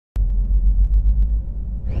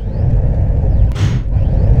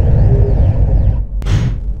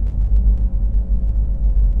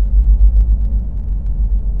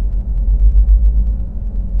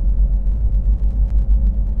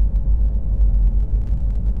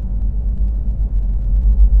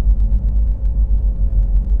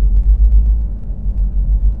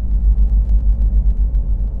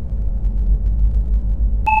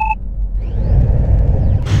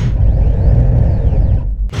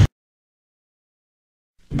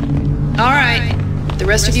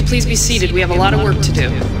rest of you please be seated? We have a lot of work to do.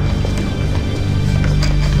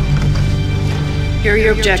 Here are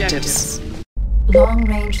your objectives.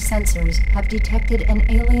 Long-range sensors have detected an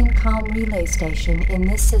Alien Comm Relay station in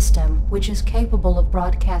this system, which is capable of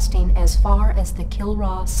broadcasting as far as the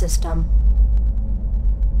Kilraw system.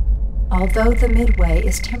 Although the Midway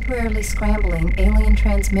is temporarily scrambling alien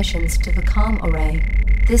transmissions to the comm array,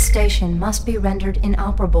 this station must be rendered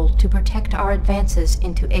inoperable to protect our advances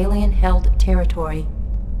into alien-held territory.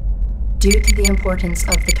 Due to the importance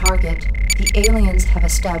of the target, the aliens have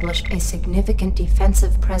established a significant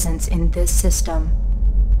defensive presence in this system.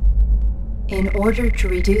 In order to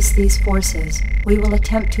reduce these forces, we will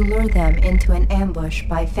attempt to lure them into an ambush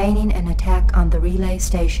by feigning an attack on the relay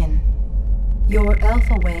station. Your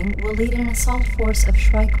Alpha Wing will lead an assault force of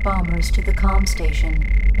Shrike Bombers to the comm station,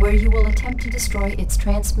 where you will attempt to destroy its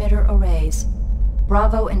transmitter arrays.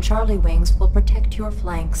 Bravo and Charlie Wings will protect your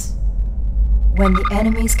flanks. When the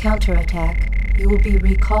enemies counterattack, you will be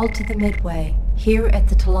recalled to the Midway, here at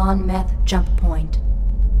the Talon Meth jump point.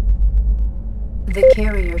 The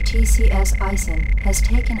carrier TCS Iceman has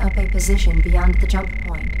taken up a position beyond the jump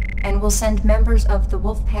point, and will send members of the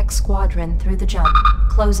Wolfpack Squadron through the jump,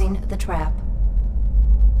 closing the trap.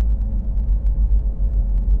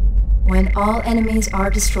 When all enemies are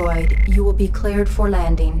destroyed, you will be cleared for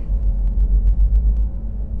landing.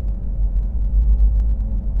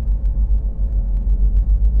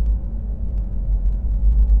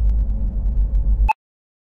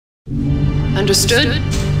 Understood?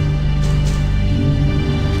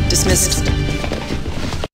 Dismissed.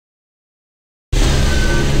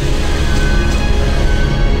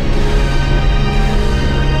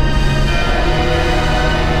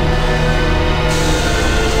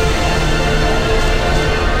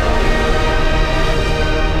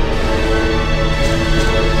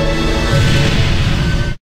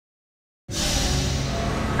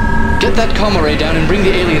 Get that comm array down and bring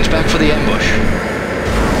the aliens back for the ambush.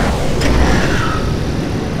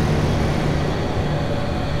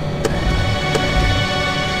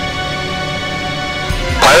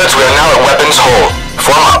 Pilots, we are now at weapons hold.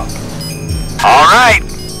 Form up. All right.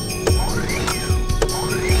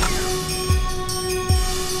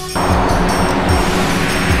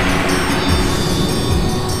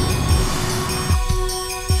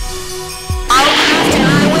 All craft in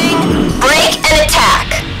my wing, break and attack.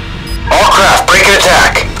 All craft, break and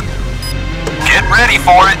attack. Get ready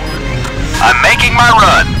for it. I'm making my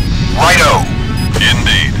run. Righto.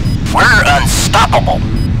 Indeed. We're unstoppable.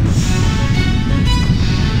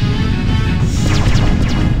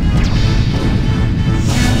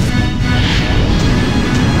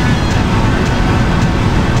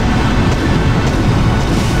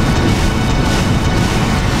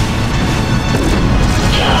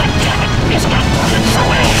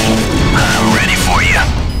 I'm ready for you.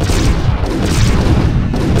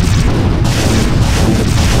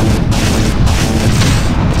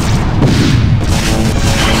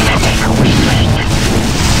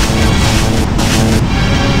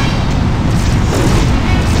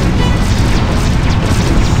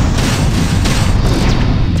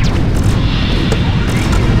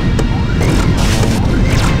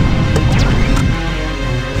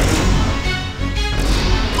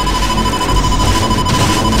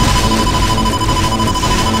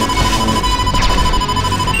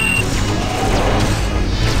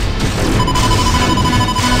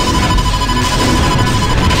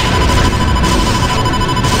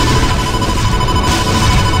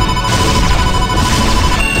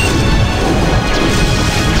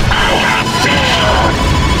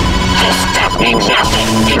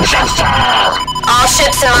 All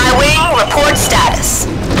ships in my wing, report status.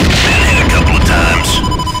 Been hit a couple of times.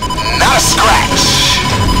 Not a scratch.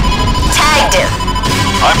 Tagged him.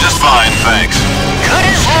 I'm just fine, thanks. Good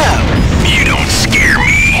as hell. You don't scare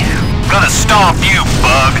me. Gonna stomp you,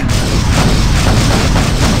 bug.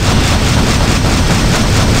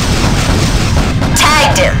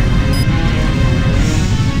 Tagged him.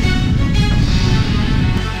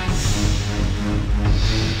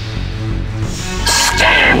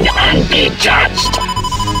 Stand and be judged.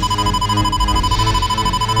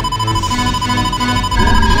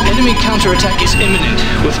 Enemy counterattack is imminent.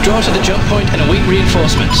 Withdraw to the jump point and await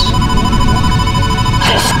reinforcements.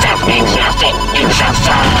 This stuff means nothing. You shall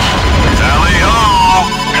fall. Tally ho!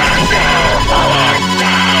 Conquer or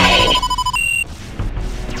die.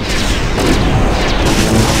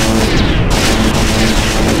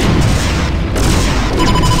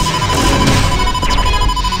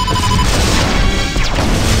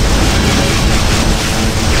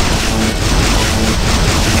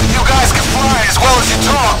 You guys can fly as well as you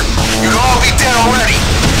talk. You'd all be dead already.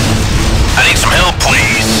 I need some help, please.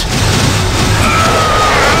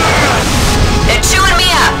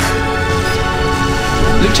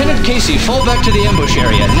 Casey, fall back to the ambush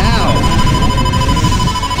area, now!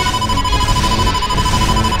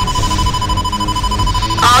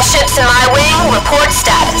 All ships in my wing, report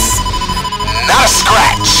status. Not a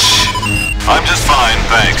scratch. I'm just fine,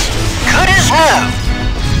 thanks. Good as new.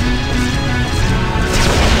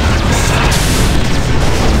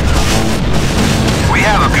 We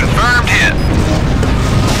have a confirmed hit.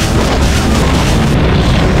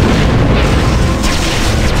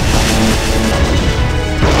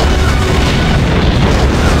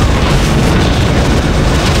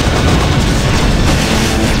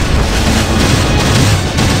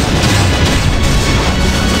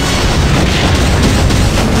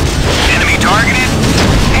 Enemy targeted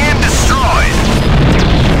and destroyed.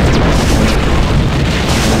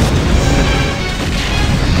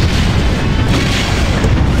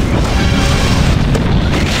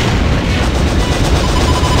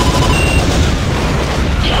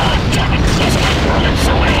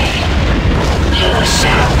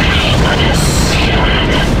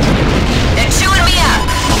 They're chewing me up.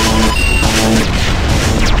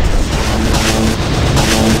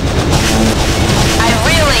 I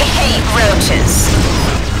really hate roaches.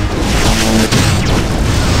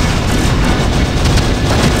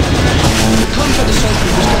 The combat assault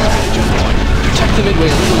group is going to the jump point. Protect the midway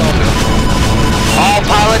a little longer. All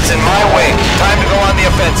pilots in my wing. Time to go on the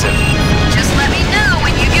offensive. Just let me know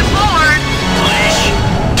when you get bored.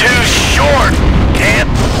 Too short. Can't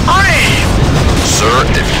breathe. Sir,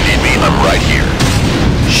 if you need me, I'm right here.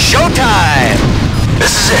 Showtime!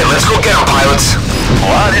 This is it. Let's go get them, pilots.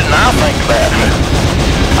 Why didn't I think about it?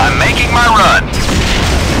 I'm making my run.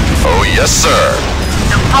 Oh, yes, sir.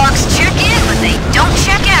 The frogs check in, but they don't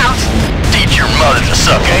check out. Teach your mother to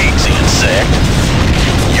suck eggs, insect.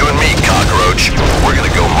 You and me, cockroach. We're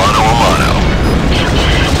gonna go mano a mano.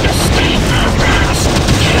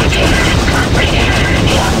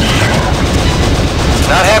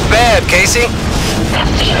 Not half bad, Casey. The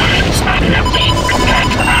feeling's not nothing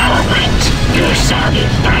compared to our wit. You sounded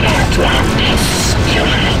better to have this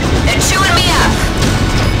feeling. They're chewing me up.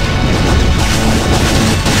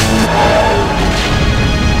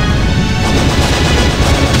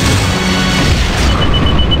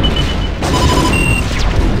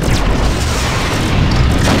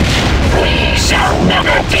 We shall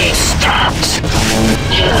never be stopped.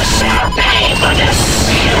 You shall pay for this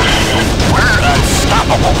feeling. We're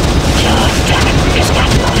unstoppable. Your death is not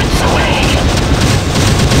moments away.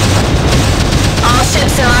 All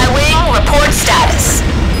ships in my wing, report status.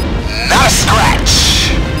 Not a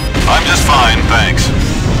scratch. I'm just fine, thanks.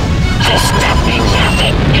 This stuff means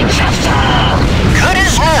nothing except all. Good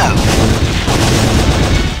as new.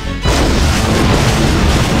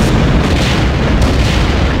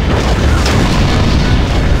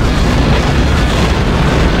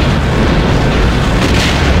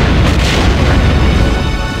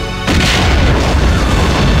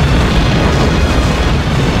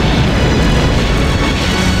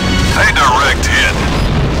 A direct hit.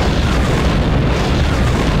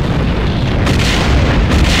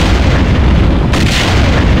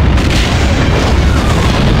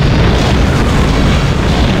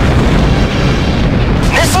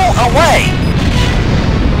 Missile away.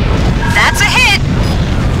 That's a hit.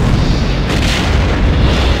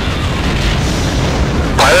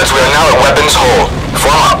 Pilots, we are now at weapons hole.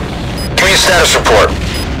 Form up. Give me a status report.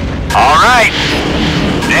 All right.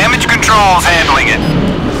 Damage control's handling it.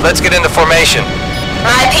 Let's get into formation.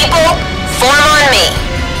 My people, form on me.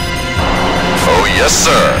 Oh, yes,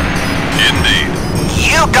 sir. Indeed.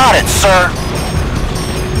 You got it, sir.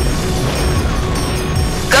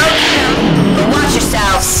 Go, but watch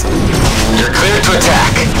yourselves. You're cleared to attack.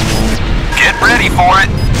 Get ready for it.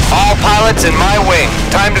 All pilots in my wing.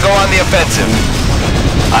 Time to go on the offensive.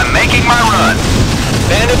 I'm making my run.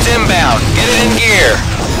 Bandits inbound. Get it in gear.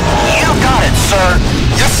 You got it, sir.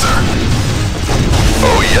 Yes, sir.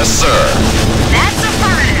 Oh, yes, sir. That's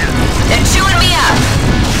affirmative. They're chewing me up.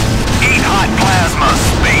 Eat hot plasma,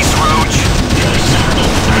 space roach. You sounded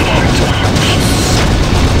better to have this.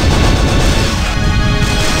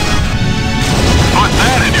 Put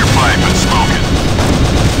that in your pipe and smoke it.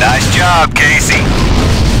 Nice job, Casey.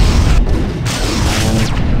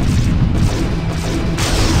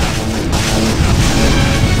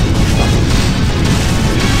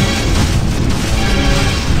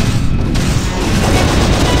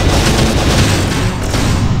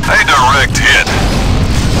 A direct hit.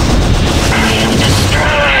 I am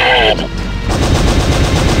destroyed.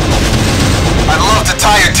 I'd love to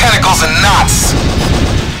tie your tentacles in knots.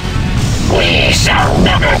 We shall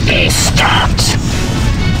never be stopped.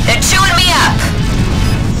 They're chewing me up.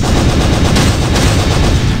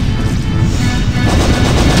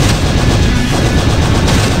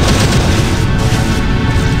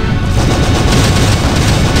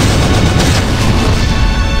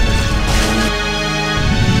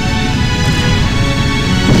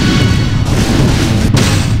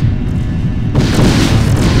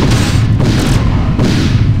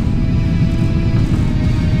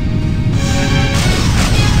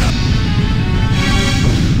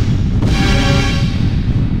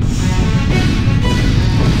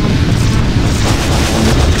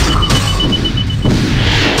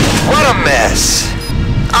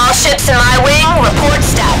 ships in my wing, report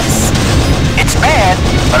status. It's bad,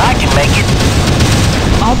 but I can make it.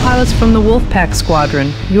 All pilots from the Wolfpack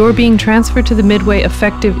Squadron, you're being transferred to the Midway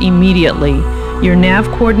effective immediately. Your nav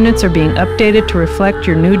coordinates are being updated to reflect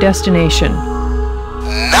your new destination.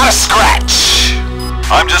 Not a scratch.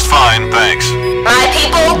 I'm just fine, thanks. My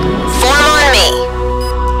people, form on me.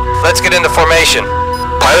 Let's get into formation.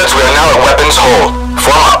 Pilots, we are now at weapons hold.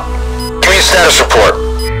 Form up. Give me a status report.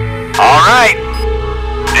 All right.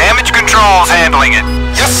 Damage control's handling it.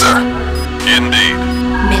 Yes, sir. Indeed.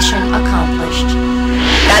 Mission accomplished.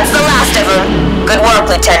 That's the last of them. Good work,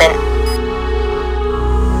 Lieutenant.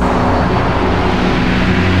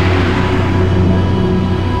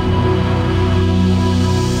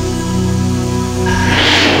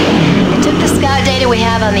 I took the scout data we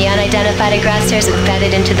have on the unidentified aggressors and fed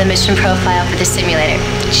it into the mission profile for the simulator.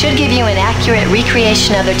 It should give you an accurate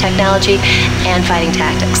recreation of their technology and fighting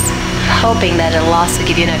tactics. Hoping that it'll also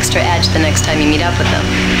give you an extra edge the next time you meet up with them.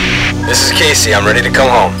 This is Casey. I'm ready to come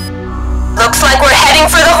home. Looks like we're heading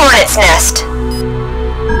for the Hornet's Nest.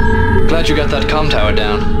 Glad you got that comm tower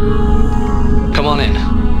down. Come on in.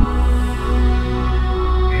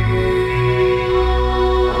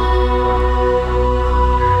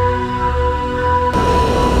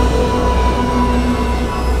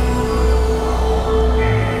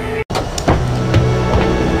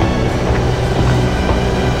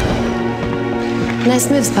 Nice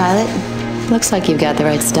moves, pilot. Looks like you've got the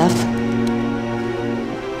right stuff.